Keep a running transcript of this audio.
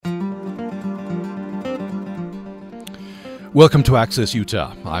Welcome to Access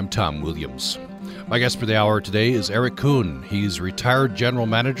Utah. I'm Tom Williams. My guest for the hour today is Eric Kuhn. He's retired general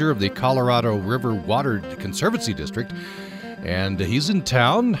manager of the Colorado River Water Conservancy District, and he's in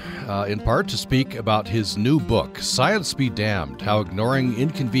town in part to speak about his new book, Science Be Damned, How Ignoring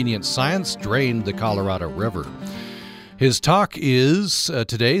Inconvenient Science Drained the Colorado River. His talk is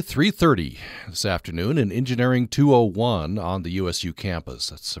today, 3:30 this afternoon, in Engineering 201 on the USU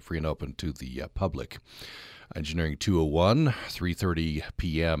campus. That's free and open to the public. Engineering 201, 3:30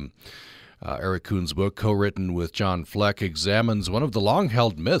 p.m. Eric Kuhn's book, co-written with John Fleck, examines one of the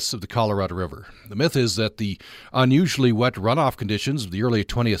long-held myths of the Colorado River. The myth is that the unusually wet runoff conditions of the early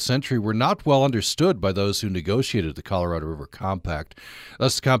 20th century were not well understood by those who negotiated the Colorado River Compact.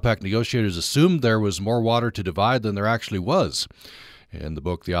 Thus, the compact negotiators assumed there was more water to divide than there actually was. In the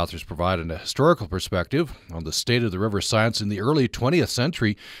book, the authors provide a historical perspective on the state of the river science in the early 20th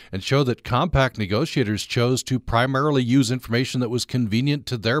century and show that compact negotiators chose to primarily use information that was convenient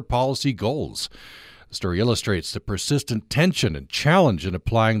to their policy goals. The story illustrates the persistent tension and challenge in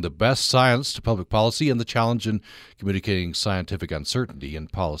applying the best science to public policy and the challenge in communicating scientific uncertainty in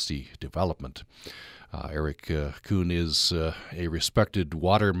policy development. Eric Kuhn is a respected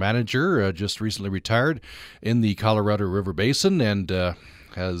water manager, just recently retired in the Colorado River Basin, and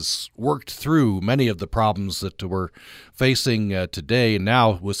has worked through many of the problems that we're facing today,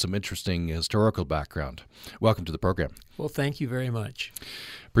 now with some interesting historical background. Welcome to the program. Well, thank you very much.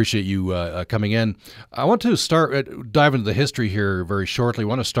 Appreciate you coming in. I want to dive into the history here very shortly. I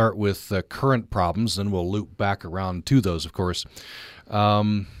want to start with current problems, then we'll loop back around to those, of course.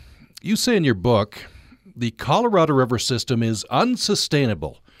 You say in your book, the Colorado River system is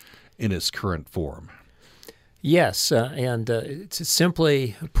unsustainable in its current form. Yes, and to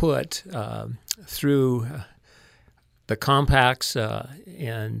simply put, through the compacts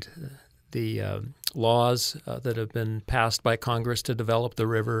and the laws that have been passed by Congress to develop the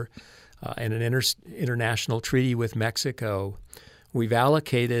river and an international treaty with Mexico, we've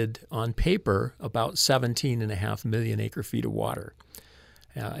allocated on paper about 17.5 million acre-feet of water.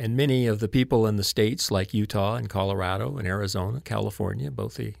 And many of the people in the states like Utah and Colorado and Arizona, California,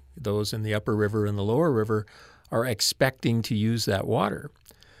 both those in the upper river and the lower river, are expecting to use that water.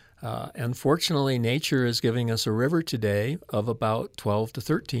 Unfortunately, nature is giving us a river today of about 12 to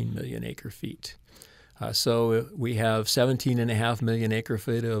 13 million acre-feet. So we have 17.5 million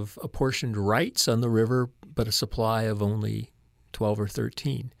acre-feet of apportioned rights on the river, but a supply of only 12 or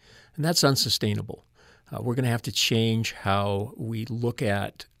 13. And that's unsustainable. We're going to have to change how we look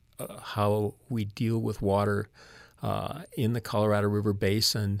at how we deal with water in the Colorado River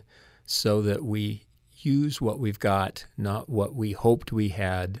Basin so that we use what we've got, not what we hoped we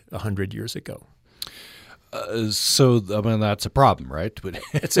had 100 years ago. That's a problem, right? But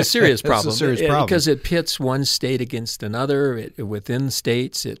it's a serious problem. It's a serious problem. Because it pits one state against another. Within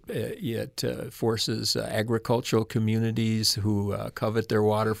states, it forces agricultural communities who covet their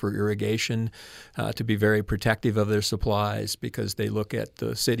water for irrigation to be very protective of their supplies because they look at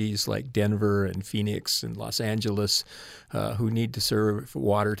the cities like Denver and Phoenix and Los Angeles who need to serve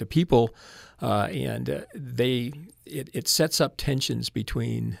water to people. It sets up tensions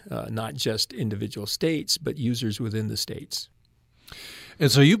between not just individual states, but users within the states.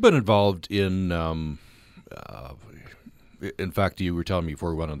 And so you've been involved in fact, you were telling me before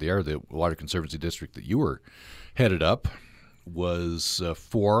we went on the air, the Water Conservancy District that you were headed up was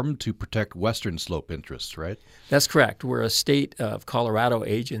formed to protect Western Slope interests, right? That's correct. We're a state of Colorado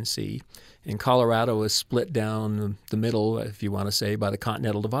agency, and Colorado is split down the middle, if you want to say, by the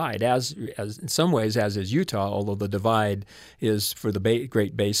Continental Divide, as in some ways as is Utah, although the divide is for the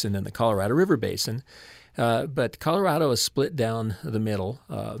Great Basin and the Colorado River Basin. But Colorado is split down the middle.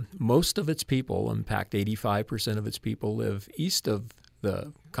 Most of its people, in fact, 85% of its people live east of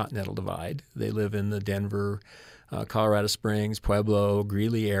the Continental Divide. They live in the Denver, Colorado Springs, Pueblo,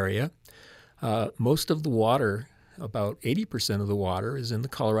 Greeley area. Most of the water, about 80% of the water, is in the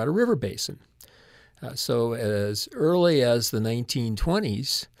Colorado River Basin. So as early as the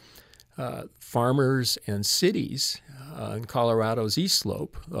 1920s, farmers and cities in Colorado's East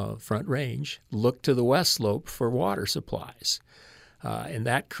Slope, Front Range, looked to the West Slope for water supplies. And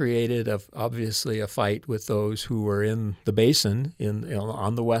that created, obviously, a fight with those who were in the basin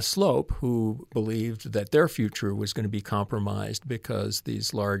on the West Slope who believed that their future was going to be compromised because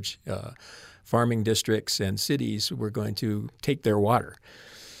these large farming districts and cities were going to take their water.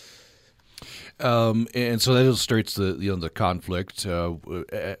 And so that illustrates the conflict.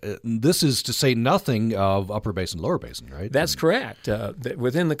 This is to say nothing of Upper Basin, Lower Basin, right? That's correct.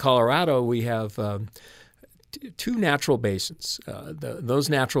 Within the Colorado, we have two natural basins. Those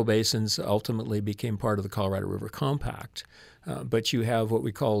natural basins ultimately became part of the Colorado River Compact. But you have what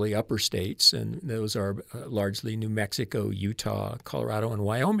we call the upper states, and those are largely New Mexico, Utah, Colorado, and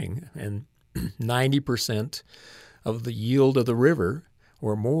Wyoming. And 90% of the yield of the river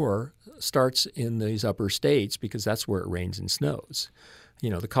or more starts in these upper states because that's where it rains and snows.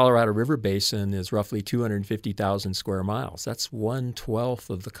 The Colorado River Basin is roughly 250,000 square miles. That's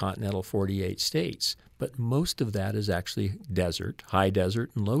 1/12 of the continental 48 states. But most of that is actually desert, high desert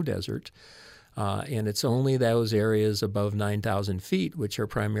and low desert. And it's only those areas above 9,000 feet, which are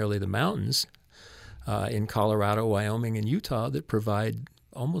primarily the mountains in Colorado, Wyoming, and Utah, that provide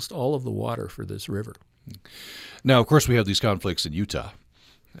almost all of the water for this river. Now, of course, we have these conflicts in Utah.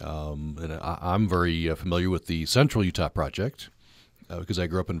 And I'm very familiar with the Central Utah Project because I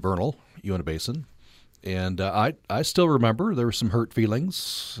grew up in Vernal, Uinta Basin. And I still remember there were some hurt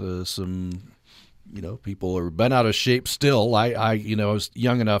feelings, people are bent out of shape still. I was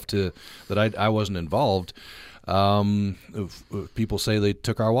young enough that I wasn't involved. People say they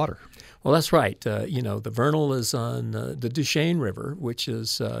took our water. Well, that's right. The Vernal is on the Duchesne River, which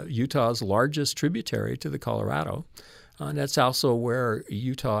is Utah's largest tributary to the Colorado. And that's also where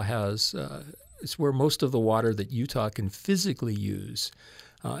Utah has, it's where most of the water that Utah can physically use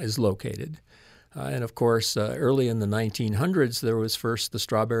is located. And of course, early in the 1900s, there was first the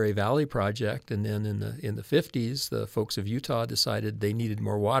Strawberry Valley Project, and then in the 50s, the folks of Utah decided they needed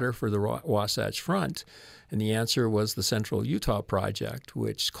more water for the Wasatch Front, and the answer was the Central Utah Project,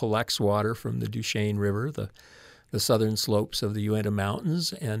 which collects water from the Duchesne River, the southern slopes of the Uinta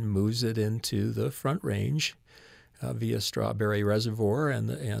Mountains, and moves it into the Front Range via Strawberry Reservoir and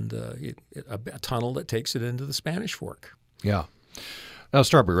a tunnel that takes it into the Spanish Fork. Yeah. Now,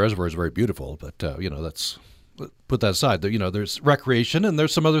 Strawberry Reservoir is very beautiful, but, that's put that aside. There's recreation and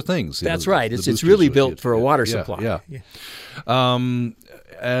there's some other things. That's right. It's really built for a water supply. Yeah.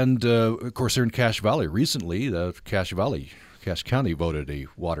 And, of course, they're in Cache Valley. Recently, Cache County voted a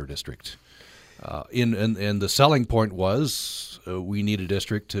water district. And the selling point was we need a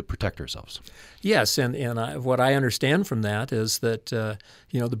district to protect ourselves. Yes, and what I understand from that is that,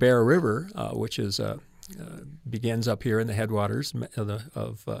 the Bear River, which is begins up here in the headwaters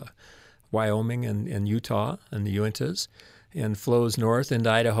of Wyoming and Utah and the Uintas, and flows north into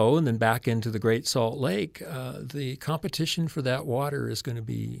Idaho and then back into the Great Salt Lake. The competition for that water is going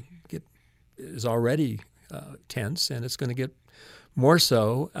to is already tense, and it's going to get more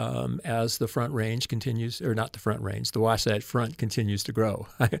so as the Front Range continues, or not the Front Range, the Wasatch Front continues to grow.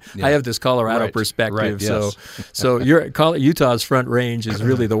 I have this Colorado perspective, yes. so Utah's Front Range is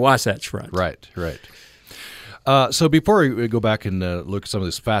really the Wasatch Front. Right. So before we go back and look at some of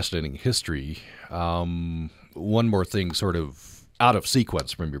this fascinating history, one more thing sort of out of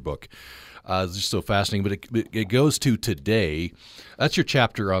sequence from your book. It's just so fascinating, but it goes to today. That's your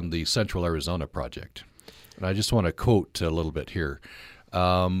chapter on the Central Arizona Project. And I just want to quote a little bit here.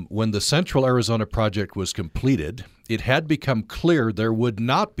 When the Central Arizona Project was completed, it had become clear there would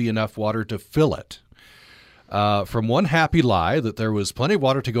not be enough water to fill it. From one happy lie that there was plenty of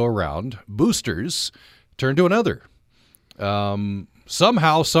water to go around, boosters turned to another.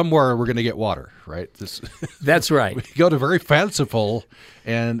 Somehow, somewhere, we're going to get water, right? That's right. We go to very fanciful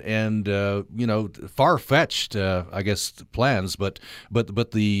and far-fetched, I guess, plans, but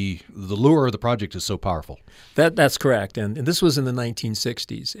the lure of the project is so powerful. That's correct, and this was in the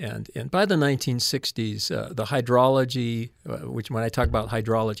 1960s, and by the 1960s, the hydrology, which when I talk about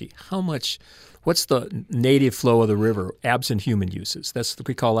hydrology, what's the native flow of the river absent human uses?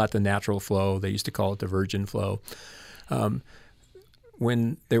 We call that the natural flow. They used to call it the virgin flow.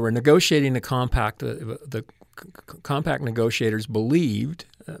 When they were negotiating the compact, the compact negotiators believed,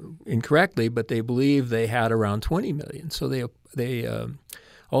 incorrectly, but they believed they had around 20 million. So they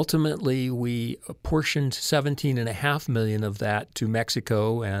ultimately, we apportioned 17.5 million of that to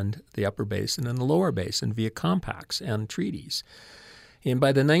Mexico and the upper basin and the lower basin via compacts and treaties. And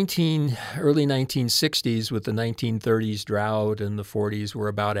by the early 1960s, with the 1930s drought and the 40s were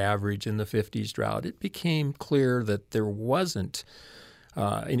about average and the 50s drought, it became clear that there wasn't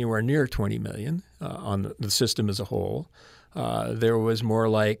anywhere near 20 million on the system as a whole. There was more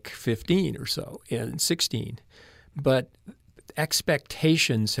like 15 or so, and 16. But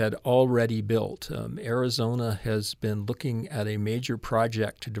expectations had already built. Arizona has been looking at a major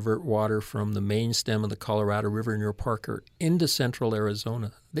project to divert water from the main stem of the Colorado River near Parker into central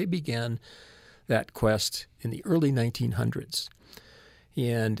Arizona. They began that quest in the early 1900s.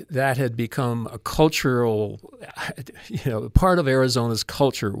 And that had become a cultural, part of Arizona's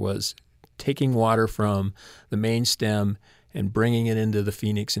culture was taking water from the main stem and bringing it into the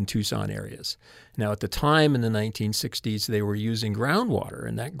Phoenix and Tucson areas. Now, at the time in the 1960s, they were using groundwater,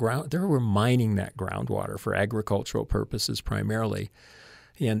 and they were mining that groundwater for agricultural purposes primarily,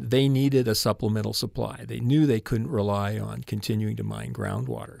 and they needed a supplemental supply. They knew they couldn't rely on continuing to mine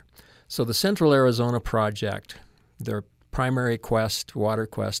groundwater. So the Central Arizona Project, their primary water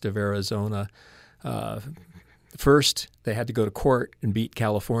quest of Arizona, first, they had to go to court and beat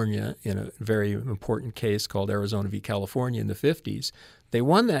California in a very important case called Arizona v. California in the 50s. They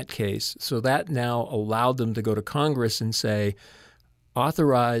won that case, so that now allowed them to go to Congress and say,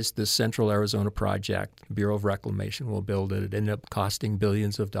 authorize the Central Arizona Project. The Bureau of Reclamation will build it. It ended up costing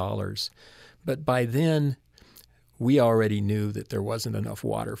billions of dollars. But by then, we already knew that there wasn't enough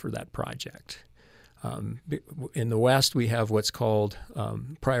water for that project. In the West, we have what's called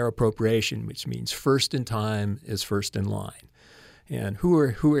prior appropriation, which means first in time is first in line. And who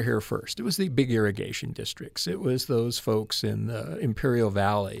were here first? It was the big irrigation districts. It was those folks in the Imperial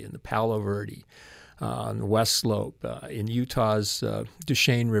Valley, in the Palo Verde, on the West Slope, in Utah's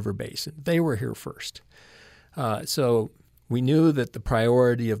Duchesne River Basin. They were here first. So we knew that the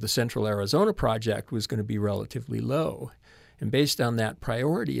priority of the Central Arizona Project was going to be relatively low. And based on that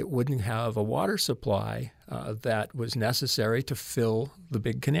priority, it wouldn't have a water supply that was necessary to fill the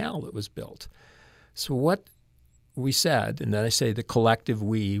big canal that was built. So what we said, and then I say the collective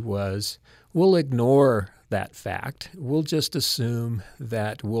we, was we'll ignore that fact. We'll just assume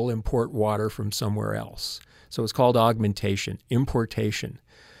that we'll import water from somewhere else. So it's called augmentation, importation.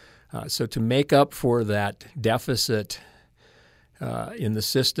 So to make up for that deficit in the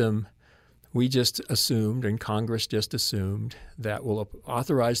system, we just assumed, and Congress just assumed, that we'll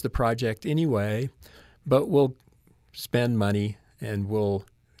authorize the project anyway, but we'll spend money and we'll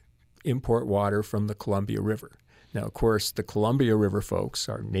import water from the Columbia River. Now, of course, the Columbia River folks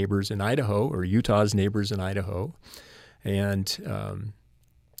are neighbors in Idaho, or Utah's neighbors in Idaho, and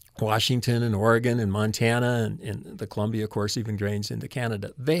Washington and Oregon and Montana, and the Columbia, of course, even drains into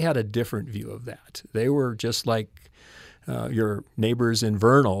Canada. They had a different view of that. They were just like your neighbors in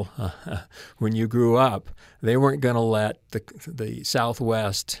Vernal when you grew up. They weren't going to let the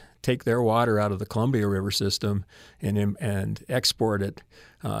Southwest take their water out of the Columbia River system and export it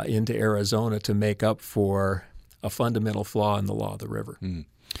into Arizona to make up for a fundamental flaw in the law of the river.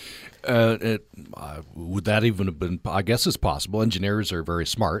 Would that even have been? I guess it's possible. Engineers are very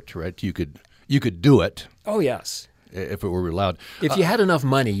smart, right? You could do it. Oh yes. If it were allowed. If you had enough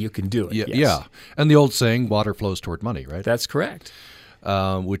money, you can do it. Yeah, yes. Yeah. And the old saying, water flows toward money, right? That's correct.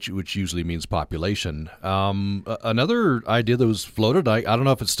 Which usually means population. Another idea that was floated, I don't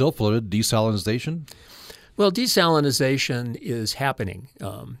know if it's still floated, desalinization? Well, desalinization is happening.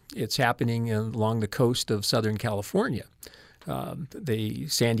 It's happening along the coast of Southern California. The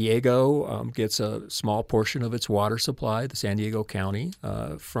San Diego gets a small portion of its water supply, the San Diego County,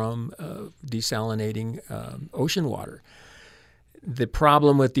 from desalinating ocean water. The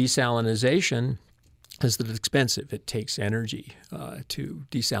problem with desalinization is that it's expensive. It takes energy to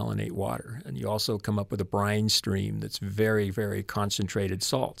desalinate water. And you also come up with a brine stream that's very, very concentrated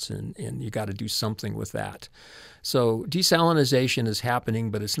salts, and you got to do something with that. So desalinization is happening,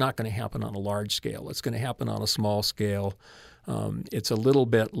 but it's not going to happen on a large scale. It's going to happen on a small scale. It's a little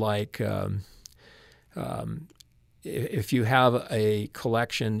bit like if you have a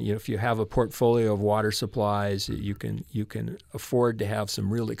collection, if you have a portfolio of water supplies, you can afford to have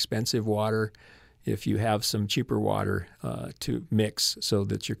some real expensive water if you have some cheaper water to mix so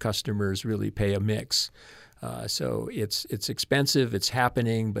that your customers really pay a mix. So it's expensive, it's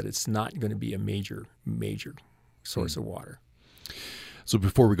happening, but it's not going to be a major source of water. So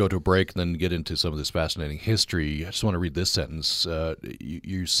before we go to a break and then get into some of this fascinating history, I just want to read this sentence.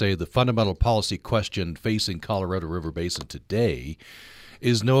 You say the fundamental policy question facing Colorado River Basin today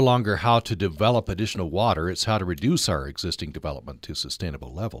is no longer how to develop additional water, it's how to reduce our existing development to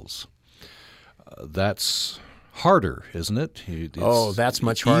sustainable levels. That's harder, isn't it? That's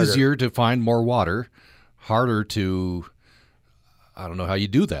much harder. Easier to find more water, harder to... I don't know how you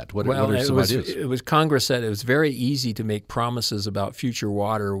do that. What are some ideas? It was Congress said it was very easy to make promises about future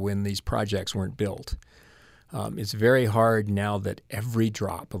water when these projects weren't built. It's very hard now that every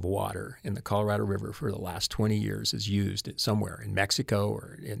drop of water in the Colorado River for the last 20 years is used somewhere in Mexico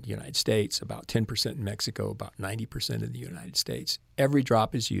or in the United States, about 10% in Mexico, about 90% in the United States. Every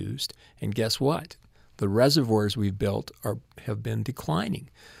drop is used, and guess what? The reservoirs we've built have been declining.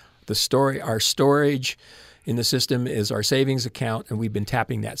 Our storage in the system is our savings account, and we've been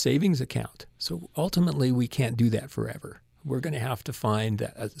tapping that savings account. So ultimately, we can't do that forever. We're going to have to find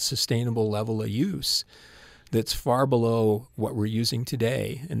a sustainable level of use that's far below what we're using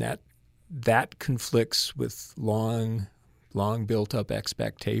today, and that conflicts with long long built-up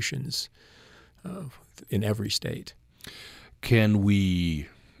expectations in every state. Can we,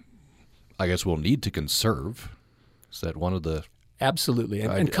 I guess we'll need to conserve. Is that one of the... Absolutely.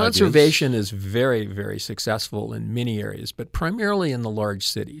 And conservation is very, very successful in many areas, but primarily in the large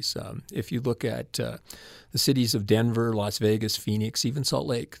cities. If you look at the cities of Denver, Las Vegas, Phoenix, even Salt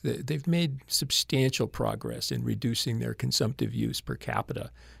Lake, they've made substantial progress in reducing their consumptive use per capita,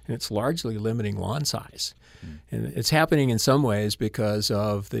 and it's largely limiting lawn size. And it's happening in some ways because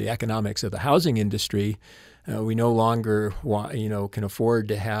of the economics of the housing industry. We no longer can afford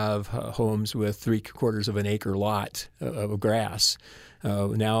to have homes with 3/4 of an acre lot of grass.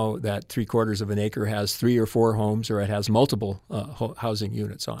 Now that 3/4 of an acre has 3 or 4 homes, or it has multiple housing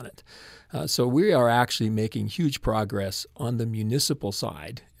units on it. So we are actually making huge progress on the municipal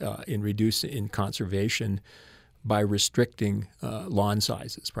side in conservation by restricting lawn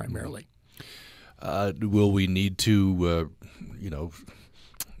sizes primarily. Will we need to,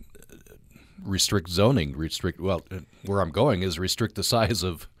 restrict zoning? Where I'm going is restrict the size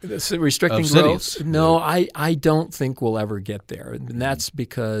of restricting cities. Growth. No, I don't think we'll ever get there, and that's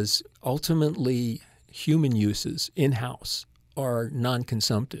because ultimately human uses in-house are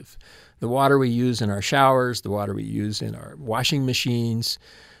non-consumptive. The water we use in our showers, the water we use in our washing machines,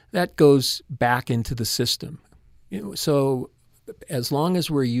 that goes back into the system. So as long as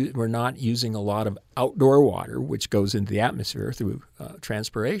we're not using a lot of outdoor water, which goes into the atmosphere through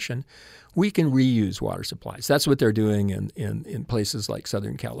transpiration, we can reuse water supplies. That's what they're doing in places like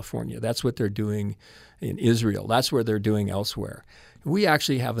Southern California. That's what they're doing in Israel. That's what they're doing elsewhere. We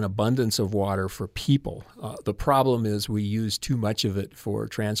actually have an abundance of water for people. The problem is we use too much of it for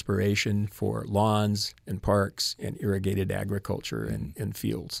transpiration, for lawns and parks and irrigated agriculture and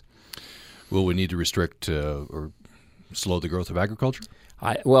fields. Will we need to restrict or slow the growth of agriculture?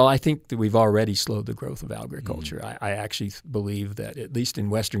 I think that we've already slowed the growth of agriculture. I actually believe that, at least in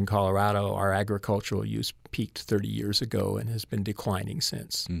western Colorado, our agricultural use peaked 30 years ago and has been declining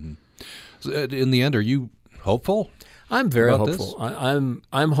since. Mm-hmm. So in the end, are you hopeful? I'm very hopeful.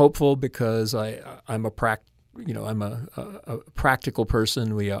 I'm hopeful because I'm a practical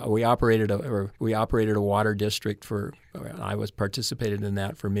person. We operated a water district I participated in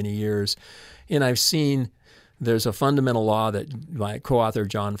that for many years, and I've seen. There's a fundamental law that my co-author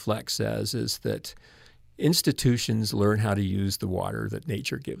John Fleck says is that institutions learn how to use the water that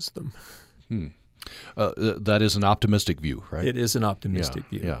nature gives them. That is an optimistic view, right? It is an optimistic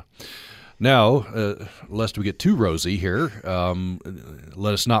view. Yeah. Now, lest we get too rosy here,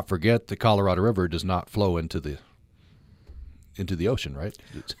 let us not forget the Colorado River does not flow into the ocean, right?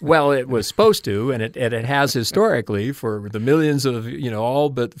 Well, it was supposed to, and it has historically for the millions of, all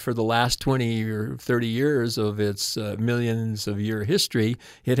but for the last 20 or 30 years of its millions of year history,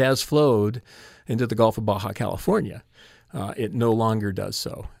 it has flowed into the Gulf of Baja California. It no longer does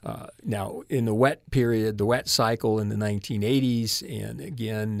so. Now, in the wet period, the wet cycle in the 1980s, and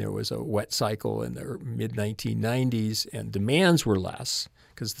again, there was a wet cycle in the mid-1990s, and demands were less,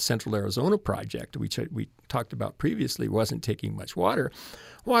 because the Central Arizona project we talked about previously wasn't taking much water.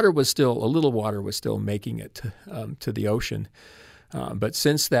 A little water was still making it to the ocean. But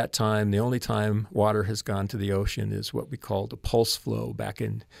since that time, the only time water has gone to the ocean is what we called a pulse flow back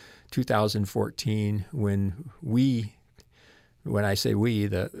in 2014 when I say we,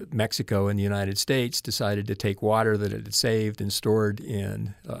 Mexico and the United States decided to take water that it had saved and stored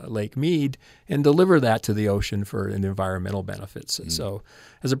in Lake Mead and deliver that to the ocean for environmental benefits. Mm-hmm. So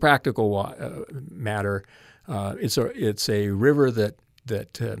as a practical matter, it's a river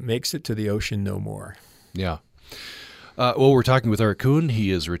that makes it to the ocean no more. Yeah. Well, we're talking with Eric Kuhn.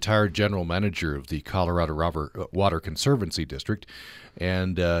 He is retired general manager of the Colorado Water Conservancy District,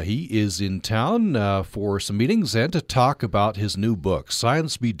 and he is in town for some meetings and to talk about his new book,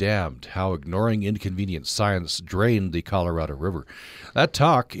 Science Be Damned, How Ignoring Inconvenient Science Drained the Colorado River. That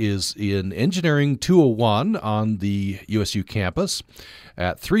talk is in Engineering 201 on the USU campus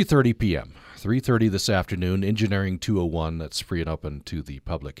at 3:30 p.m., 3:30 this afternoon, Engineering 201. That's free and open to the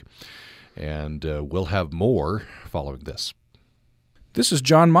public. And we'll have more following this. This is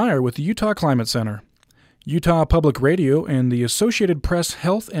John Meyer with the Utah Climate Center. Utah Public Radio and the Associated Press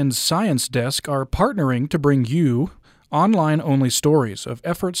Health and Science Desk are partnering to bring you online-only stories of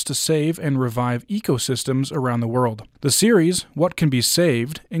efforts to save and revive ecosystems around the world. The series, What Can Be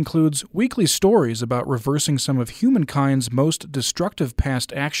Saved, includes weekly stories about reversing some of humankind's most destructive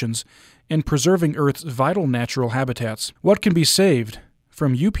past actions and preserving Earth's vital natural habitats. What Can Be Saved?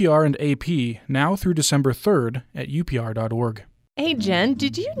 From UPR and AP, now through December 3rd at upr.org. Hey Jen,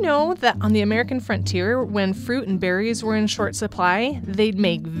 did you know that on the American frontier, when fruit and berries were in short supply, they'd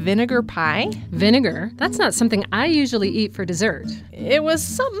make vinegar pie? Vinegar? That's not something I usually eat for dessert. It was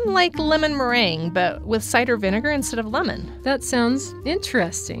something like lemon meringue, but with cider vinegar instead of lemon. That sounds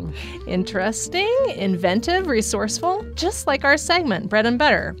interesting. Interesting, inventive, resourceful, just like our segment, Bread and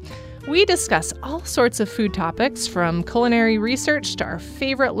Butter. We discuss all sorts of food topics, from culinary research to our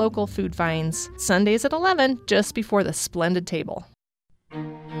favorite local food finds. Sundays at 11, just before the splendid table.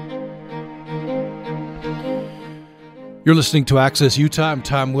 You're listening to Access Utah. I'm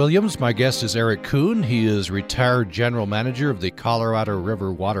Tom Williams. My guest is Eric Kuhn. He is retired general manager of the Colorado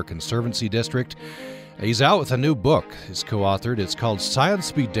River Water Conservancy District. He's out with a new book he's co-authored. It's called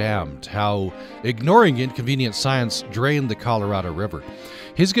Science Be Damned, How Ignoring Inconvenient Science Drained the Colorado River.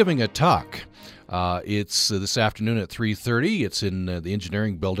 He's giving a talk. It's this afternoon at 3:30. It's in the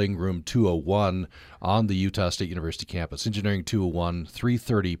Engineering Building, room 201 on the Utah State University campus. Engineering 201,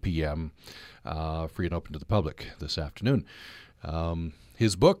 3:30 p.m., free and open to the public this afternoon.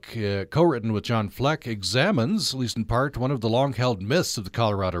 His book, co-written with John Fleck, examines, at least in part, one of the long-held myths of the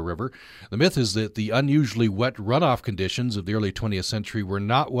Colorado River. The myth is that the unusually wet runoff conditions of the early 20th century were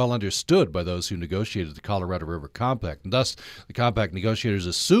not well understood by those who negotiated the Colorado River Compact, and thus the Compact negotiators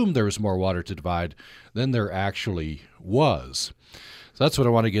assumed there was more water to divide than there actually was. So that's what I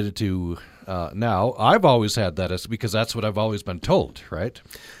want to get into now. I've always had that as because that's what I've always been told, right?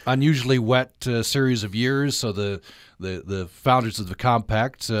 Unusually wet series of years, so the founders of the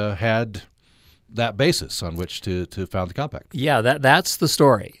Compact had that basis on which to found the Compact. Yeah, that's the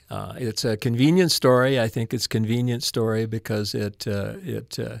story. It's a convenient story. I think it's a convenient story because it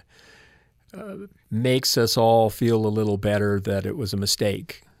makes us all feel a little better that it was a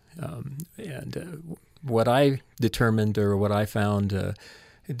mistake. What I determined, or what I found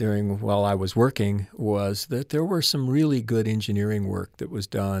while I was working, was that there were some really good engineering work that was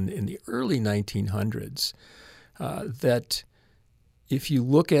done in the early 1900s that if you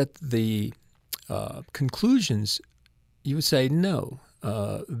look at the conclusions, you would say no.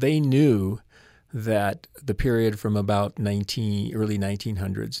 They knew that the period from about early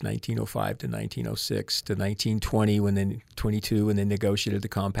 1900s, 1905 to 1906 to 1920, when they negotiated the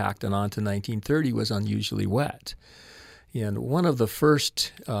Compact, and on to 1930 was unusually wet. And one of the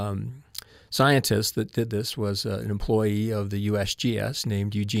first scientists that did this was an employee of the USGS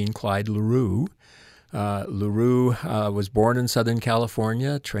named Eugene Clyde LaRue. LaRue was born in Southern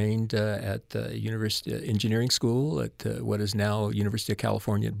California, trained at the University Engineering School at what is now University of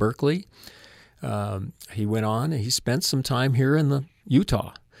California at Berkeley. He went on and he spent some time here in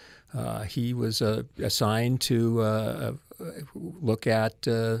Utah. He was assigned to look at,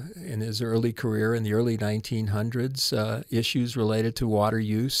 in his early career in the early 1900s, issues related to water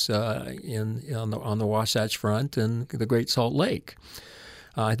use on the Wasatch Front and the Great Salt Lake.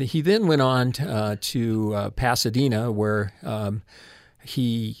 He then went on to Pasadena, where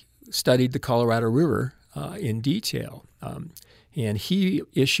he studied the Colorado River in detail. And he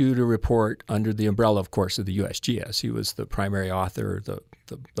issued a report under the umbrella, of course, of the USGS. He was the primary author.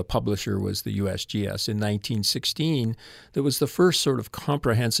 The publisher was the USGS. In 1916, there was the first sort of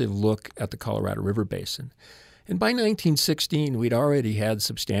comprehensive look at the Colorado River Basin. And by 1916, we'd already had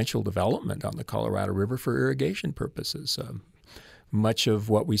substantial development on the Colorado River for irrigation purposes. Much of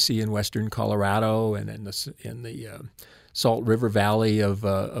what we see in western Colorado and in the Salt River Valley of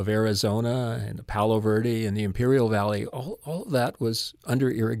Arizona and the Palo Verde and the Imperial Valley, all of that was under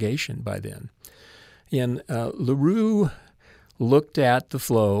irrigation by then. And LaRue looked at the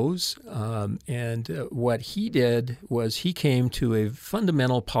flows, and what he did was he came to a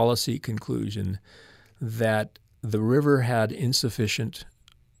fundamental policy conclusion that the river had insufficient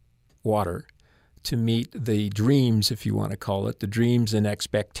water to meet the dreams, if you want to call it, the dreams and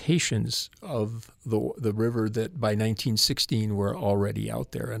expectations of the river that by 1916 were already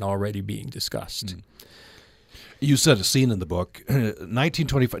out there and already being discussed. Mm. You set a scene in the book.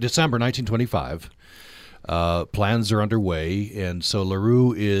 December 1925, plans are underway, and so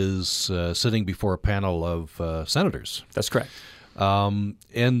LaRue is sitting before a panel of senators. That's correct. And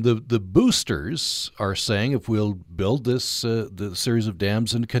the boosters are saying if we'll build this the series of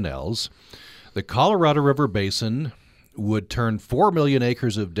dams and canals, the Colorado River Basin would turn 4 million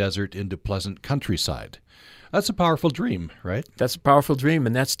acres of desert into pleasant countryside. That's a powerful dream, right? That's a powerful dream,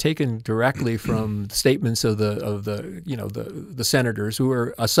 and that's taken directly from statements of the senators, who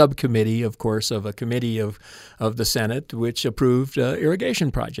are a subcommittee, of course, of a committee of the Senate, which approved irrigation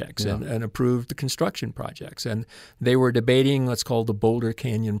projects and approved the construction projects. And they were debating what's called the Boulder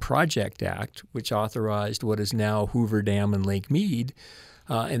Canyon Project Act, which authorized what is now Hoover Dam and Lake Mead,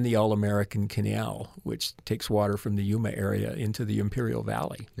 and the All-American Canal, which takes water from the Yuma area into the Imperial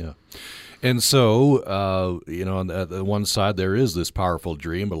Valley. Yeah. And so, on the one side, there is this powerful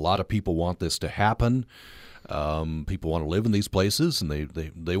dream, but a lot of people want this to happen. People want to live in these places, and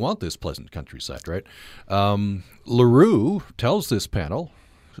they want this pleasant countryside, right? LaRue tells this panel,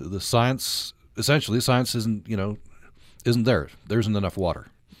 science isn't there. There isn't enough water.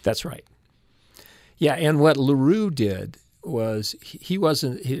 That's right. Yeah, and what LaRue did was he was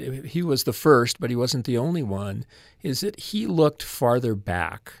the first, but he wasn't the only one, is that he looked farther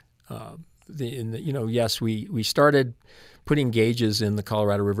back. Yes, we started putting gauges in the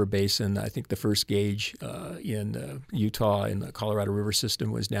Colorado River Basin. I think the first gauge in Utah in the Colorado River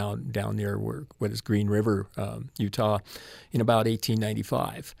system was down near what is Green River, Utah, in about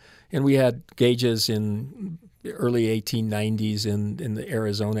 1895. And we had gauges in the early 1890s in the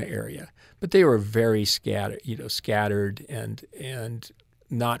Arizona area. But they were very scattered and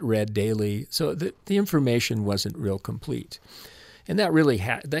not read daily. So the information wasn't real complete. And that really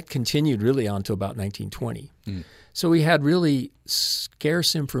that continued really on to about 1920. So we had really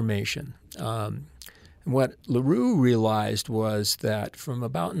scarce information. And what LaRue realized was that from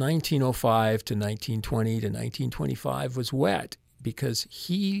about 1905 to 1920 to 1925 was wet, because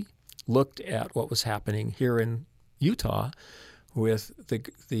he looked at what was happening here in Utah with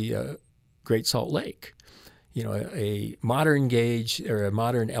the Great Salt Lake. A modern gauge or a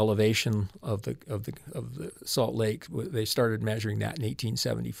modern elevation of the Salt Lake. They started measuring that in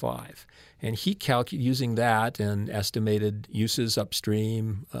 1875, and he using that and estimated uses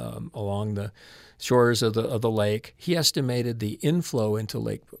upstream along the shores of the lake. He estimated the inflow into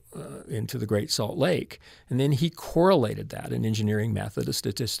the Great Salt Lake, and then he correlated that, an engineering method, a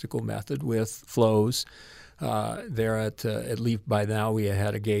statistical method, with flows there at Leaf. By now we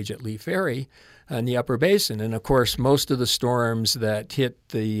had a gauge at Leaf Ferry in the Upper Basin. And, of course, most of the storms that hit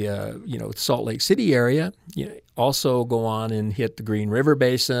the Salt Lake City area also go on and hit the Green River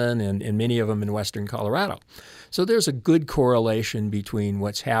Basin and many of them in western Colorado. So there's a good correlation between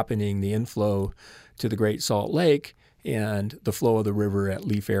what's happening, the inflow to the Great Salt Lake, and the flow of the river at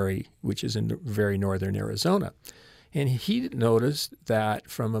Leaf Ferry, which is in very northern Arizona. And he noticed that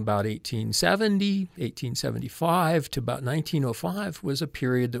from about 1870, 1875 to about 1905 was a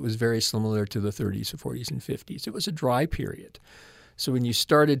period that was very similar to the 30s, 40s, and 50s. It was a dry period. So when you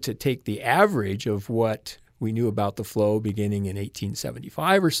started to take the average of what we knew about the flow beginning in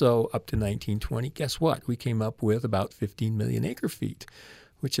 1875 or so up to 1920, guess what? We came up with about 15 million acre-feet,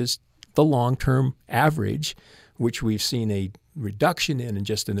 which is the long-term average, which we've seen a reduction in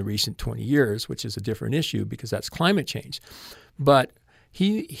just in the recent 20 years, which is a different issue because that's climate change. But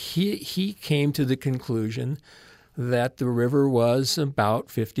he came to the conclusion that the river was about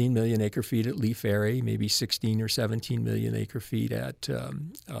 15 million acre-feet at Leaf Ferry, maybe 16 or 17 million acre-feet at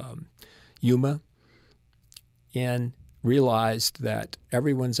Yuma, and realized that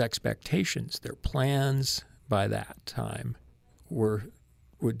everyone's expectations, their plans by that time would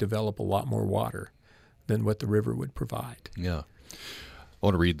develop a lot more water than what the river would provide. Yeah. I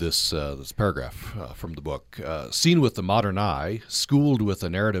want to read this paragraph from the book. Seen with the modern eye, schooled with a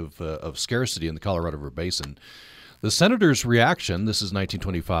narrative of scarcity in the Colorado River Basin, the senator's reaction, this is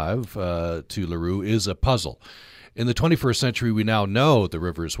 1925, to LaRue, is a puzzle. In the 21st century, we now know the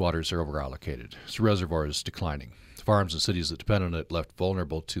river's waters are overallocated. Its reservoir is declining. Farms and cities that depend on it left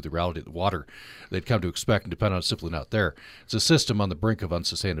vulnerable to the reality of the water they'd come to expect and depend on is simply not there. It's a system on the brink of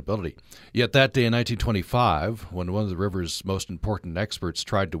unsustainability. Yet that day in 1925, when one of the river's most important experts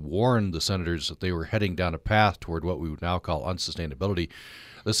tried to warn the senators that they were heading down a path toward what we would now call unsustainability,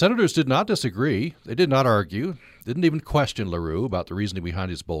 the senators did not disagree. They did not argue, didn't even question LaRue about the reasoning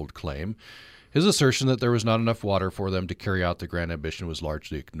behind his bold claim. His assertion that there was not enough water for them to carry out the grand ambition was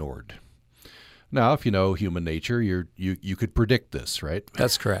largely ignored. Now, if you know human nature, you could predict this, right?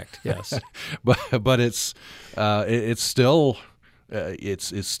 That's correct. Yes, but it's still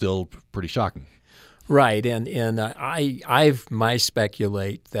pretty shocking, right? And I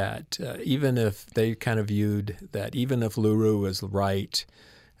speculate that even if they kind of viewed that, even if LaRue was right,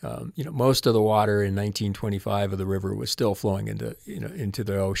 most of the water in 1925 of the river was still flowing into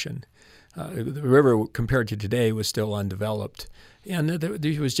the ocean. The river, compared to today, was still undeveloped. And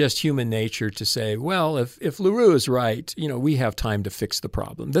it was just human nature to say, well, if LaRue is right, we have time to fix the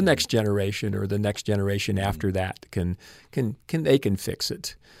problem. The next generation or the next generation after that can fix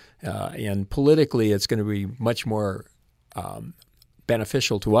it. And politically, it's going to be much more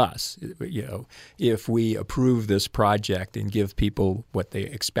beneficial to us, if we approve this project and give people what they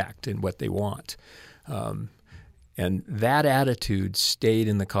expect and what they want. And that attitude stayed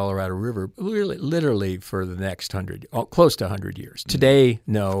in the Colorado River literally for the next close to 100 years. Today,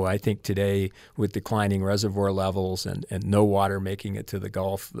 no. I think today, with declining reservoir levels and no water making it to the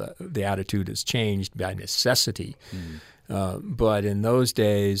Gulf, the attitude has changed by necessity. But in those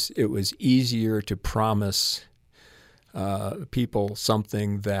days, it was easier to promise people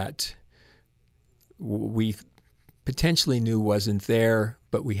something that we potentially knew wasn't there,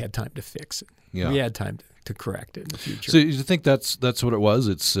 but we had time to fix it. Yeah. We had time to correct it in the future. So you think that's what it was?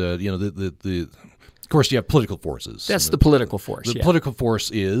 It's of course you have political forces. That's the political force. The political force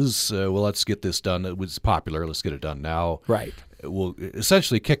is let's get this done. It was popular. Let's get it done now. Right. We'll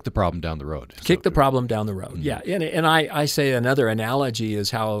essentially kick the problem down the road. Kick the problem down the road. Yeah. And I say another analogy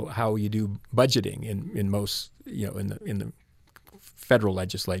is how you do budgeting in most in the federal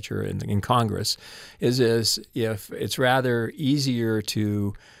legislature and in Congress is if it's rather easier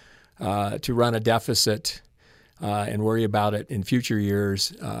to run a deficit and worry about it in future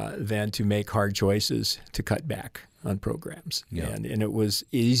years than to make hard choices to cut back on programs. Yeah. And it was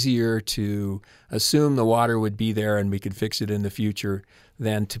easier to assume the water would be there and we could fix it in the future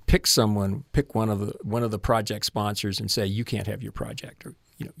than to pick one of the project sponsors and say, you can't have your project. Or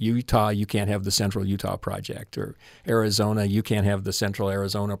Utah, you can't have the Central Utah project, or Arizona, you can't have the Central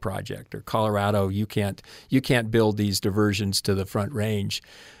Arizona project, or Colorado, you can't build these diversions to the Front Range.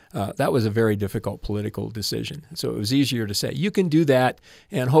 That was a very difficult political decision. So it was easier to say, you can do that,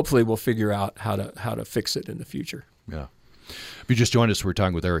 and hopefully we'll figure out how to fix it in the future. Yeah. If you just joined us, we're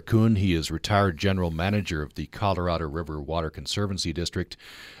talking with Eric Kuhn. He is retired general manager of the Colorado River Water Conservancy District.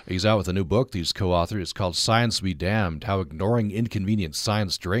 He's out with a new book he's co-authored. It's called Science Be Damned, How Ignoring Inconvenient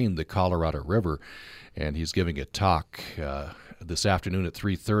Science Drained the Colorado River. And he's giving a talk this afternoon at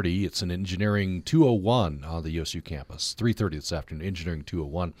 3:30. It's in Engineering 201 on the USU campus. 3:30 this afternoon, Engineering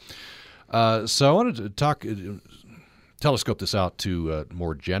 201. So I wanted to telescope this out to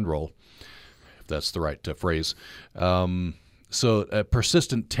more general, if that's the right phrase. So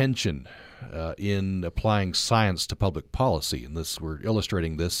persistent tension in applying science to public policy, and we're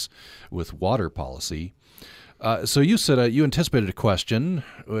illustrating this with water policy. So you said you anticipated a question.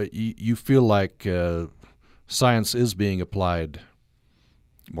 You feel like science is being applied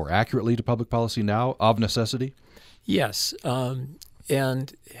more accurately to public policy now, of necessity? Yes,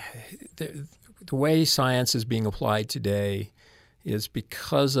 and the way science is being applied today is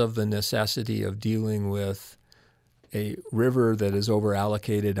because of the necessity of dealing with a river that is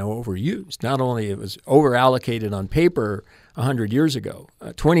overallocated and overused. Not only it was overallocated on paper 100 years ago,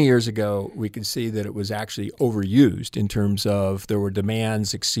 20 years ago, we could see that it was actually overused in terms of there were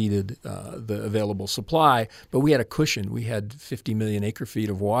demands exceeded the available supply, but we had a cushion. We had 50 million acre-feet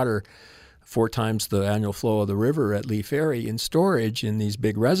of water, 4 times the annual flow of the river at Lee Ferry, in storage in these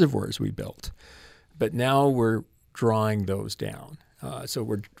big reservoirs we built. But now we're drawing those down. So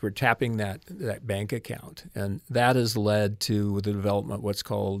we're tapping that bank account, and that has led to the development of what's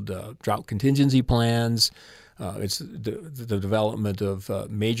called drought contingency plans. It's the development of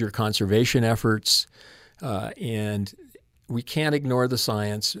major conservation efforts, and we can't ignore the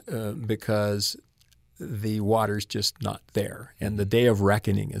science because the water's just not there, and the day of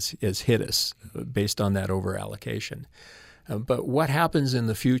reckoning has hit us based on that overallocation. But what happens in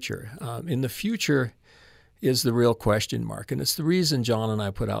the future? In the future is the real question mark, and it's the reason John and I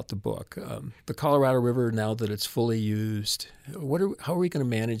put out the book. The Colorado River, now that it's fully used, how are we going to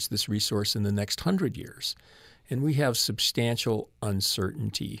manage this resource in the next 100 years? And we have substantial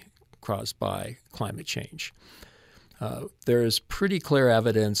uncertainty caused by climate change. There is pretty clear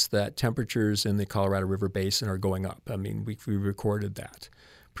evidence that temperatures in the Colorado River Basin are going up. I mean, we recorded that.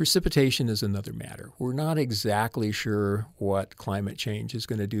 Precipitation is another matter. We're not exactly sure what climate change is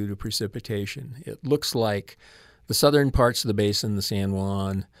going to do to precipitation. It looks like the southern parts of the basin, the San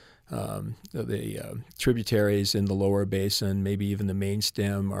Juan, the tributaries in the lower basin, maybe even the main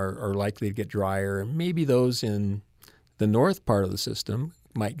stem are likely to get drier. Maybe those in the north part of the system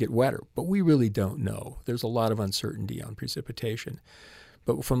might get wetter, but we really don't know. There's a lot of uncertainty on precipitation.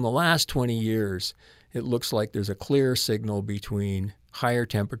 But from the last 20 years, it looks like there's a clear signal between higher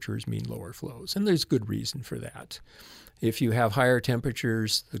temperatures mean lower flows, and there's good reason for that. If you have higher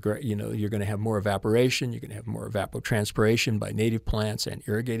temperatures, you're going to have more evaporation. You're going to have more evapotranspiration by native plants and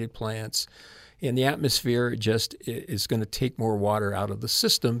irrigated plants. And the atmosphere just is going to take more water out of the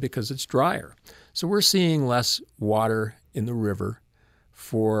system because it's drier. So we're seeing less water in the river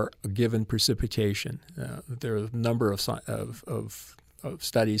for a given precipitation. There are a number of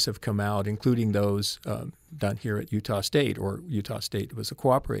studies have come out, including those done here at Utah State, or Utah State was a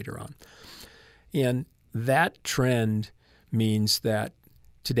cooperator on. And that trend means that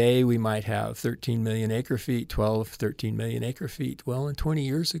Today we might have 13 million acre feet, 12, 13 million acre feet. Well, in 20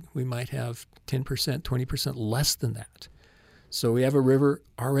 years we might have 10%, 20% less than that. So we have a river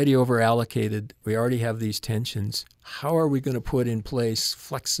already over-allocated. We already have these tensions. How are we going to put in place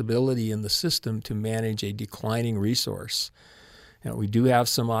flexibility in the system to manage a declining resource? Now, we do have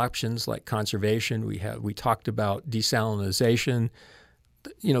some options like conservation. We talked about desalination.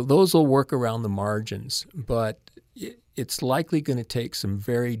 Those will work around the margins, but it's likely going to take some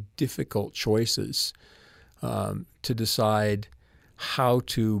very difficult choices to decide how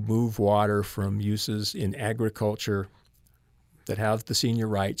to move water from uses in agriculture that have the senior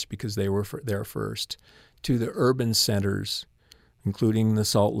rights because they were there first, to the urban centers, including the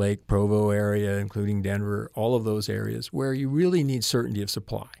Salt Lake, Provo area, including Denver, all of those areas where you really need certainty of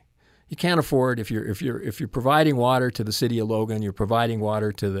supply. You can't afford, if you're providing water to the city of Logan, you're providing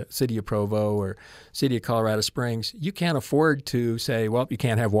water to the city of Provo or city of Colorado Springs, you can't afford to say, well, you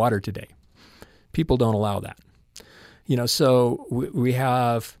can't have water today. People don't allow that. So we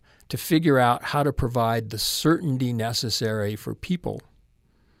have to figure out how to provide the certainty necessary for people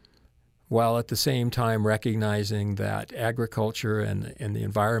while at the same time recognizing that agriculture and the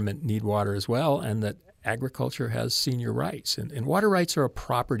environment need water as well, and that agriculture has senior rights. And water rights are a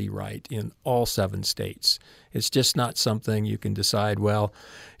property right in all 7 states. It's just not something you can decide, well,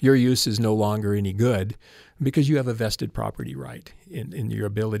 your use is no longer any good because you have a vested property right in your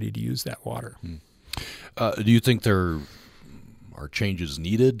ability to use that water. Do you think there are changes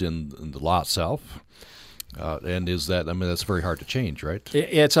needed in the law itself? And is that, that's very hard to change, right?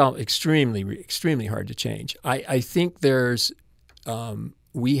 It's all extremely hard to change. I think there's,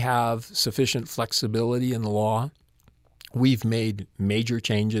 we have sufficient flexibility in the law. We've made major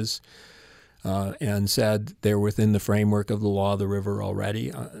changes and said they're within the framework of the law of the river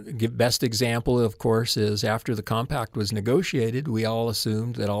already. Best example, of course, is after the compact was negotiated, we all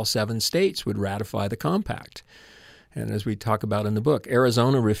assumed that all 7 states would ratify the compact. And as we talk about in the book,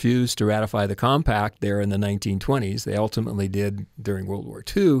 Arizona refused to ratify the compact there in the 1920s. They ultimately did during World War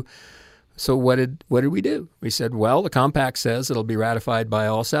II. So what did we do? We said, well, the compact says it'll be ratified by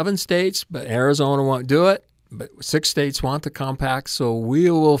all 7 states, but Arizona won't do it. But 6 states want the compact, so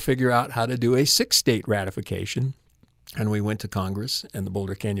we will figure out how to do a 6-state ratification. And we went to Congress, and the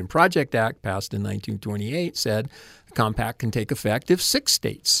Boulder Canyon Project Act, passed in 1928, said the compact can take effect if 6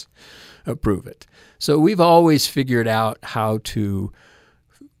 states approve it. So we've always figured out how to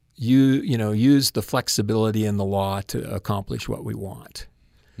use the flexibility in the law to accomplish what we want.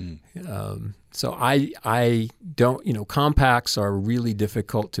 So I don't, compacts are really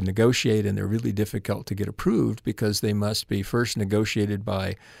difficult to negotiate, and they're really difficult to get approved because they must be first negotiated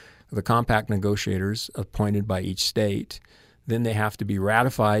by the compact negotiators appointed by each state. Then they have to be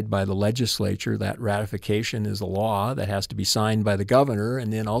ratified by the legislature. That ratification is a law that has to be signed by the governor,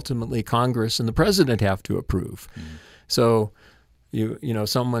 and then ultimately Congress and the president have to approve. So,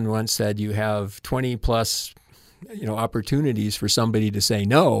 someone once said you have 20 plus opportunities for somebody to say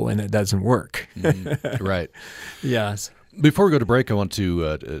no, and it doesn't work. Right. Yes. Before we go to break, I want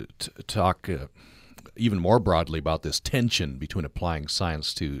to talk even more broadly about this tension between applying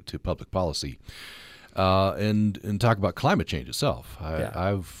science to public policy, and talk about climate change itself.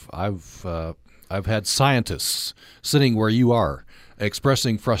 I've had scientists sitting where you are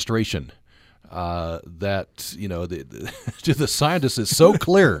expressing frustration. That to the scientists is so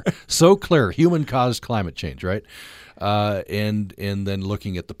clear, human-caused climate change, right? And then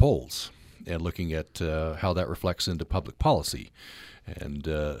looking at the polls and looking at how that reflects into public policy, and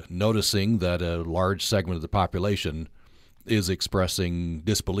noticing that a large segment of the population is expressing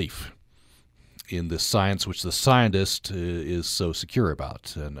disbelief in the science which the scientist is so secure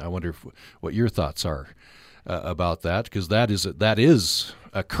about. And I wonder what your thoughts are about that, because that is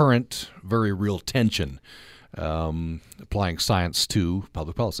a current, very real tension, applying science to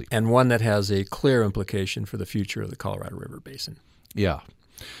public policy. And one that has a clear implication for the future of the Colorado River Basin. Yeah.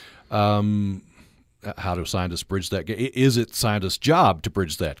 How do scientists bridge that gap? Is it scientists' job to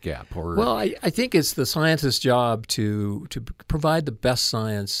bridge that gap? Or? Well, I think it's the scientist's job to provide the best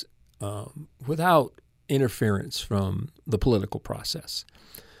science without interference from the political process.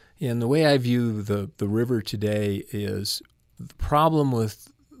 And the way I view the river today is the problem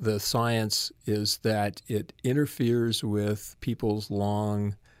with the science is that it interferes with people's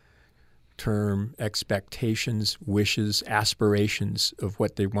long-term expectations, wishes, aspirations of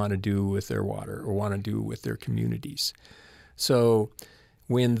what they want to do with their water or want to do with their communities. So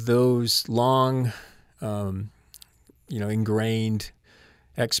when those long, ingrained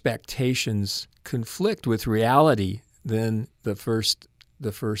expectations conflict with reality, then the first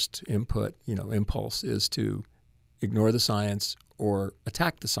impulse is to ignore the science or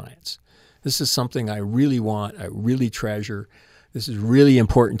attack the science. This is something I really want, I really treasure. This is really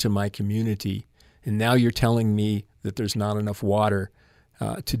important to my community. And now you're telling me that there's not enough water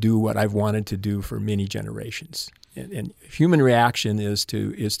to do what I've wanted to do for many generations. And human reaction is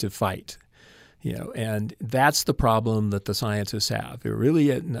to fight. And that's the problem that the scientists have.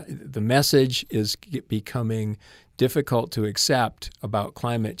 The message is becoming difficult to accept about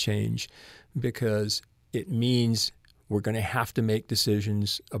climate change because it means we're going to have to make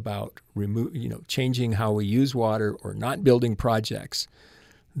decisions about changing how we use water or not building projects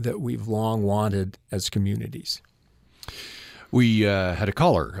that we've long wanted as communities. We had a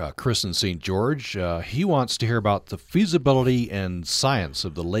caller, Chris in St. George. He wants to hear about the feasibility and science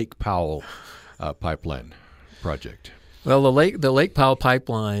of the Lake Powell pipeline project. Well, the Lake Powell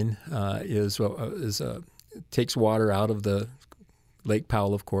pipeline takes water out of the Lake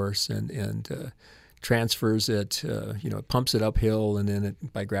Powell, of course, and transfers it. It pumps it uphill, and then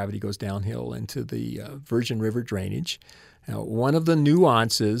it by gravity goes downhill into the Virgin River drainage. Now, one of the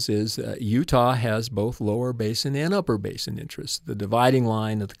nuances is Utah has both lower basin and upper basin interests. The dividing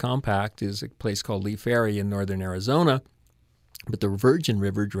line of the compact is a place called Lee Ferry in northern Arizona, but the Virgin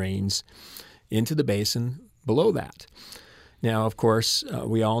River drains into the basin below that. Now, of course,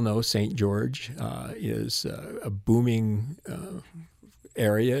 we all know St. George is a booming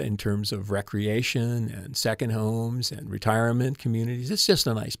area in terms of recreation and second homes and retirement communities. It's just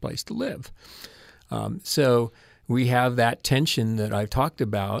a nice place to live. So we have that tension that I've talked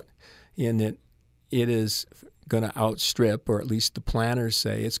about in that it is going to outstrip, or at least the planners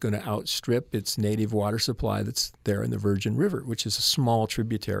say it's going to outstrip its native water supply that's there in the Virgin River, which is a small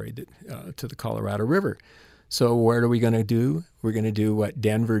tributary to the Colorado River. So what are we going to do? We're going to do what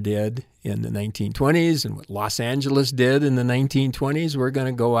Denver did in the 1920s and what Los Angeles did in the 1920s. We're going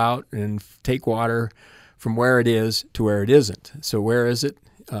to go out and take water from where it is to where it isn't. So where is it?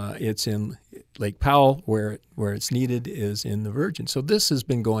 It's in Lake Powell. Where it's needed is in the Virgin. So this has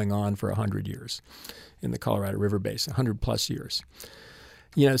been going on for 100 years in the Colorado River Basin, 100 plus years.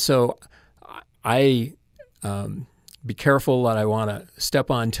 So I be careful that I want to step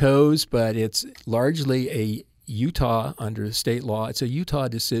on toes, but it's largely a Utah, under state law, it's a Utah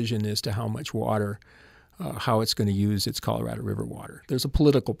decision as to how much water, how it's going to use its Colorado River water. There's a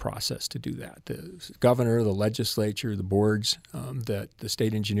political process to do that. The governor, the legislature, the boards, the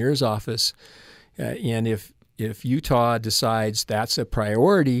state engineer's office, and if Utah decides that's a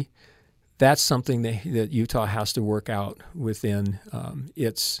priority, that's something that Utah has to work out within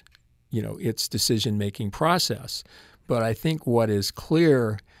its decision-making process. But I think what is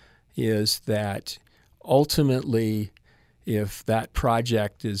clear is that ultimately, if that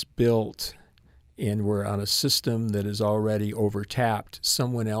project is built and we're on a system that is already overtapped,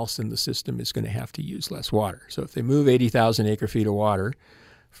 someone else in the system is going to have to use less water. So if they move 80,000 acre-feet of water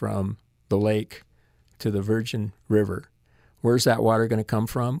from the lake to the Virgin River, where's that water going to come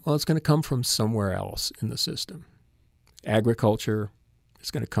from? Well, it's going to come from somewhere else in the system. Agriculture is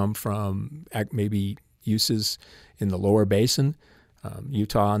going to come from maybe uses in the lower basin.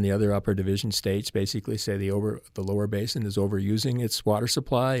 Utah and the other upper division states basically say the lower basin is overusing its water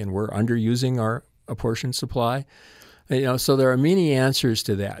supply and we're underusing our apportioned supply. So there are many answers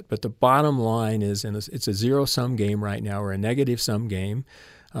to that. But the bottom line is it's a zero-sum game right now, or a negative-sum game.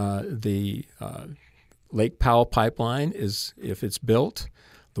 The Lake Powell pipeline is, if it's built,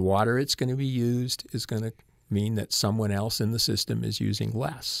 the water it's going to be used is going to mean that someone else in the system is using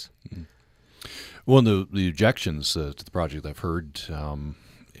less. Mm-hmm. One of the objections to the project I've heard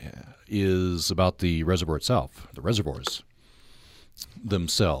is about the reservoir itself, the reservoirs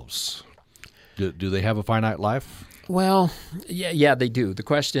themselves. Do they have a finite life? Well, yeah, they do. The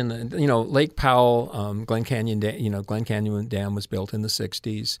question, Lake Powell, Glen Canyon Dam was built in the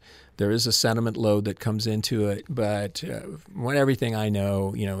 60s. There is a sediment load that comes into it, but from everything I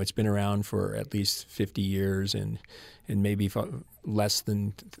know, it's been around for at least 50 years, and maybe less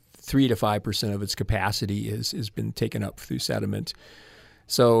than 3 to 5% of its capacity has been taken up through sediment.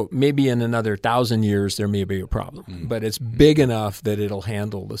 So maybe in another 1,000 years there may be a problem, but it's big enough that it'll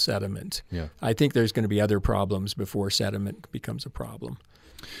handle the sediment. Yeah. I think there's going to be other problems before sediment becomes a problem.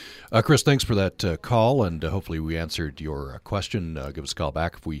 Chris, thanks for that call, and hopefully we answered your question. Give us a call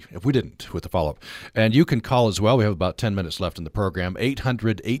back if we didn't with the follow-up. And you can call as well. We have about 10 minutes left in the program.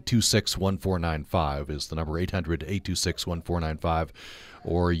 800-826-1495 is the number, 800-826-1495,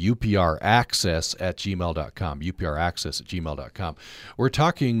 or upraccess@gmail.com, upraccess@gmail.com. We're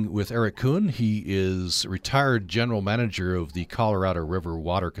talking with Eric Kuhn. He is retired general manager of the Colorado River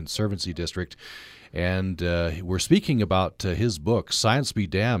Water Conservancy District, And we're speaking about his book, Science Be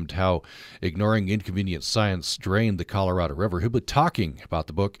Damned, How Ignoring Inconvenient Science Drained the Colorado River. He'll be talking about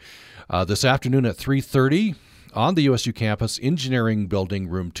the book this afternoon at 3:30 on the USU campus, Engineering Building,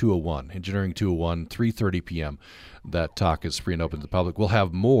 Room 201. Engineering 201, 3:30 p.m. That talk is free and open to the public. We'll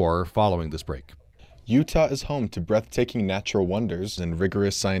have more following this break. Utah is home to breathtaking natural wonders and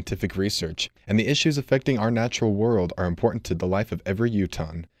rigorous scientific research, and the issues affecting our natural world are important to the life of every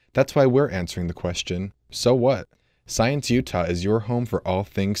Utahn. That's why we're answering the question, so what? Science Utah is your home for all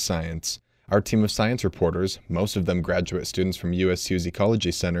things science. Our team of science reporters, most of them graduate students from USU's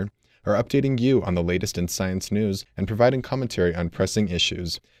Ecology Center, are updating you on the latest in science news and providing commentary on pressing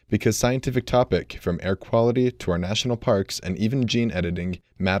issues, because scientific topic, from air quality to our national parks and even gene editing,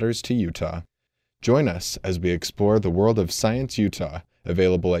 matters to Utah. Join us as we explore the world of Science Utah,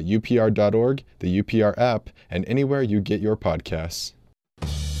 available at upr.org, the UPR app, and anywhere you get your podcasts.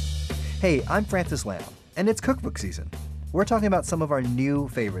 Hey, I'm Francis Lamb, and it's cookbook season. We're talking about some of our new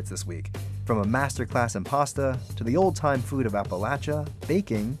favorites this week, from a masterclass in pasta to the old-time food of Appalachia,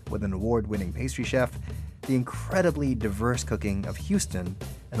 baking with an award-winning pastry chef, the incredibly diverse cooking of Houston,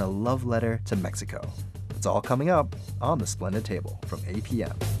 and a love letter to Mexico. It's all coming up on The Splendid Table from 8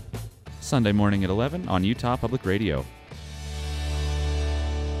 p.m. Sunday morning at 11 on Utah Public Radio.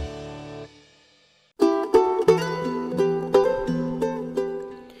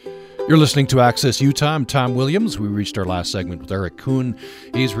 You're listening to Access Utah. I'm Tom Williams. We reached our last segment with Eric Kuhn.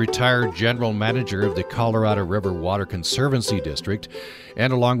 He's retired general manager of the Colorado River Water Conservancy District.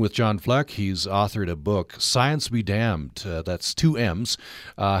 And along with John Fleck, he's authored a book, Science Be Damned. That's 2 M's,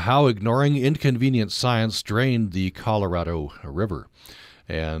 How Ignoring Inconvenient Science Drained the Colorado River.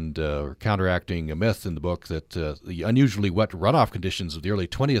 And counteracting a myth in the book that the unusually wet runoff conditions of the early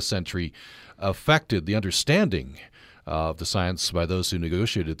 20th century affected the understanding of the science by those who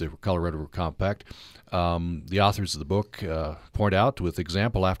negotiated the Colorado River Compact. The authors of the book point out with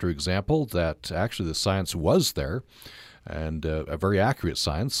example after example that actually the science was there, and a very accurate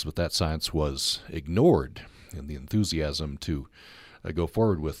science, but that science was ignored in the enthusiasm to go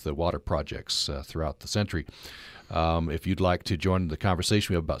forward with the water projects throughout the century. If you'd like to join the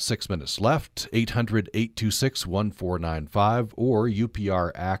conversation, we have about 6 minutes left, 800-826-1495 or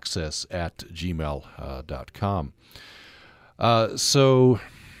upraccess@gmail.com. So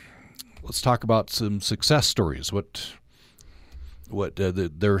let's talk about some success stories.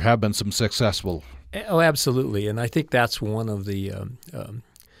 There have been some successful. Oh, absolutely. And I think that's one of the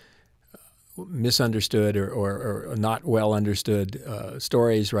misunderstood or not well understood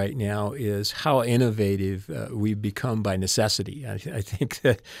stories right now is how innovative we've become by necessity. I think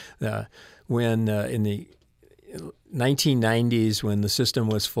that when in the 1990s, when the system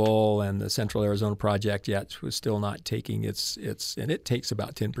was full and the Central Arizona Project yet was still not taking its and it takes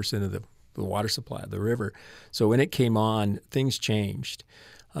about 10% of the water supply of the river. So when it came on, things changed.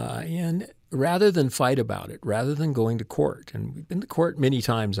 And rather than fight about it, rather than going to court, and we've been to court many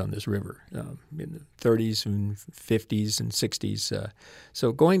times on this river in the 30s and 50s and 60s.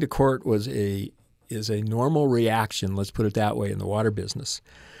 So going to court is a normal reaction, let's put it that way, in the water business.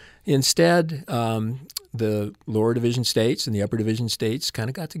 Instead, the lower division states and the upper division states kind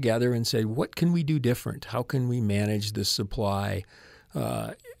of got together and said, what can we do different? How can we manage this supply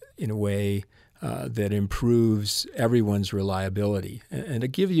in a way that improves everyone's reliability? And to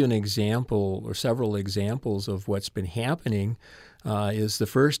give you an example or several examples of what's been happening is the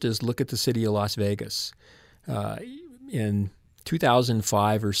first is look at the city of Las Vegas. In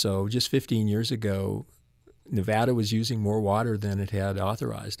 2005 or so, just 15 years ago, Nevada was using more water than it had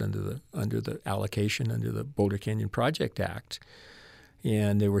authorized under the allocation under the Boulder Canyon Project Act,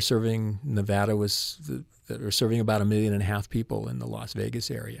 and they were serving. Nevada was serving about 1.5 million people in the Las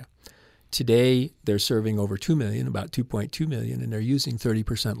Vegas area. Today, they're serving over 2 million, about 2.2 million, and they're using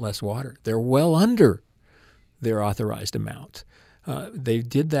 30% less water. They're well under their authorized amount. They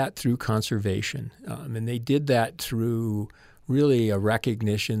did that through conservation, and they did that through really a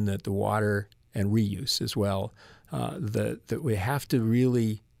recognition that the water and reuse as well, that we have to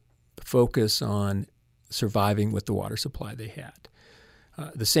really focus on surviving with the water supply they had.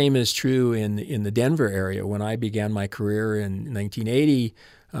 The same is true in the Denver area. When I began my career in 1980,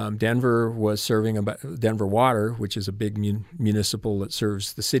 Denver was serving about Denver Water, which is a big municipal that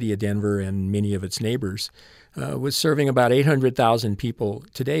serves the city of Denver and many of its neighbors, was serving about 800,000 people.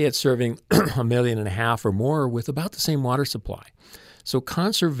 Today it's serving 1.5 million or more with about the same water supply. So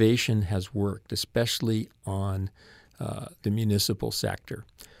conservation has worked, especially on the municipal sector.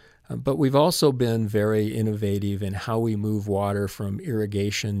 But we've also been very innovative in how we move water from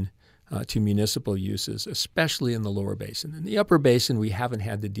irrigation to municipal uses, especially in the lower basin. In the upper basin, we haven't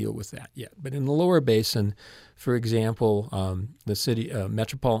had to deal with that yet. But in the lower basin, for example, the city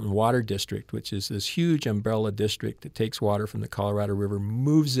Metropolitan Water District, which is this huge umbrella district that takes water from the Colorado River,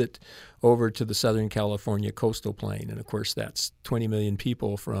 moves it over to the Southern California coastal plain. And, of course, that's 20 million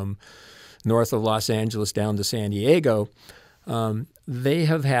people from north of Los Angeles down to San Diego. They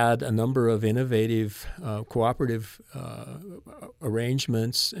have had a number of innovative cooperative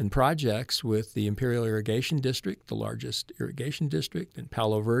arrangements and projects with the Imperial Irrigation District, the largest irrigation district, and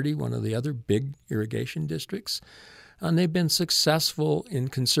Palo Verde, one of the other big irrigation districts. And they've been successful in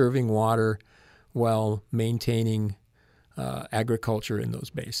conserving water while maintaining agriculture in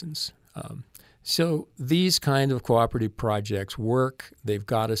those basins. So these kind of cooperative projects work. They've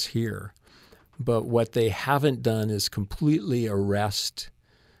got us here. But what they haven't done is completely arrest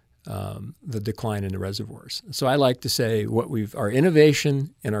the decline in the reservoirs. So I like to say our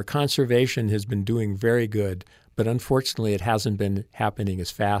innovation and our conservation has been doing very good, but unfortunately it hasn't been happening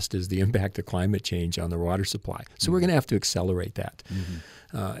as fast as the impact of climate change on the water supply. So we're going to have to accelerate that.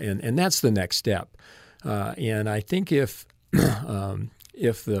 And that's the next step. And I think if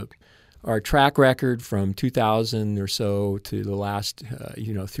our track record from 2000 or so to the last,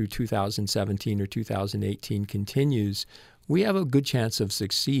 through 2017 or 2018 continues, we have a good chance of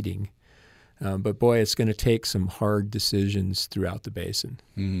succeeding. But boy, it's going to take some hard decisions throughout the basin.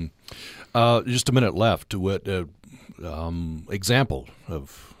 Just a minute left. What example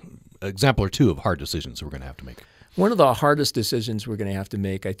or two of hard decisions we're going to have to make? One of the hardest decisions we're going to have to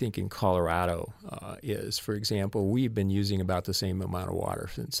make, I think, in Colorado is, for example, we've been using about the same amount of water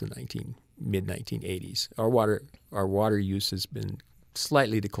since the mid-1980s. Our water use has been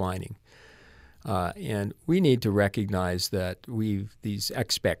slightly declining. And we need to recognize that these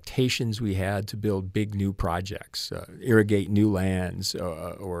expectations we had to build big new projects, irrigate new lands,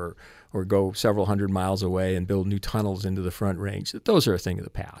 or go several hundred miles away and build new tunnels into the Front Range, that those are a thing of the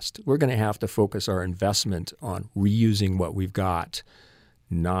past. We're going to have to focus our investment on reusing what we've got,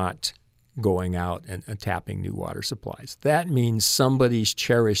 not going out and tapping new water supplies. That means somebody's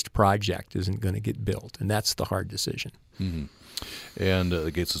cherished project isn't going to get built, and that's the hard decision. And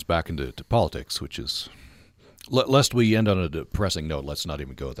it gets us back into politics, which is, lest we end on a depressing note, let's not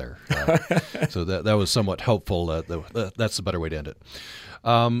even go there. So that was somewhat helpful. That's the better way to end it.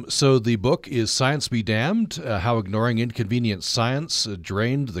 So the book is Science Be Damned, How Ignoring Inconvenient Science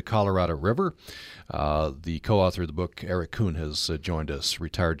Drained the Colorado River. The co-author of the book, Eric Kuhn, has joined us,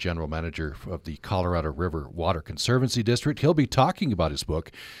 retired general manager of the Colorado River Water Conservancy District. He'll be talking about his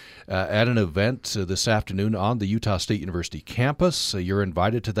book at an event this afternoon on the Utah State University campus. You're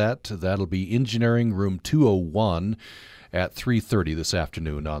invited to that. That'll be Engineering Room 201 at 3:30 this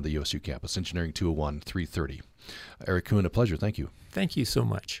afternoon on the USU campus. Engineering 201, 3:30. Eric Kuhn, a pleasure. Thank you. Thank you so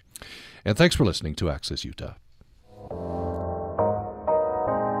much. And thanks for listening to Access Utah.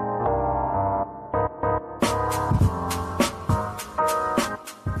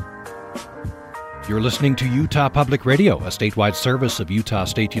 You're listening to Utah Public Radio, a statewide service of Utah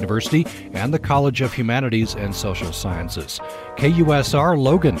State University and the College of Humanities and Social Sciences. KUSR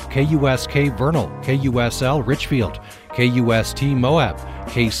Logan, KUSK Vernal, KUSL Richfield, KUST Moab,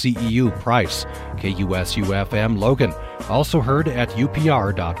 KCEU Price, KUSU-FM Logan, also heard at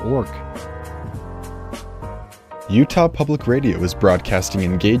upr.org. Utah Public Radio is broadcasting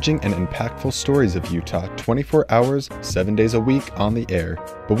engaging and impactful stories of Utah 24 hours, 7 days a week on the air.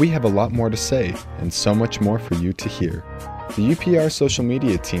 But we have a lot more to say and so much more for you to hear. The UPR social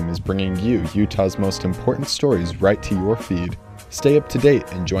media team is bringing you Utah's most important stories right to your feed. Stay up to date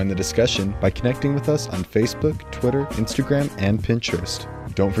and join the discussion by connecting with us on Facebook, Twitter, Instagram, and Pinterest.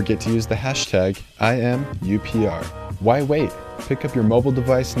 Don't forget to use the hashtag #IamUPR. Why wait? Pick up your mobile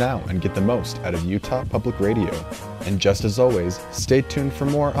device now and get the most out of Utah Public Radio. And just as always, stay tuned for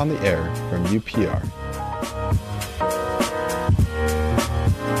more on the air from UPR.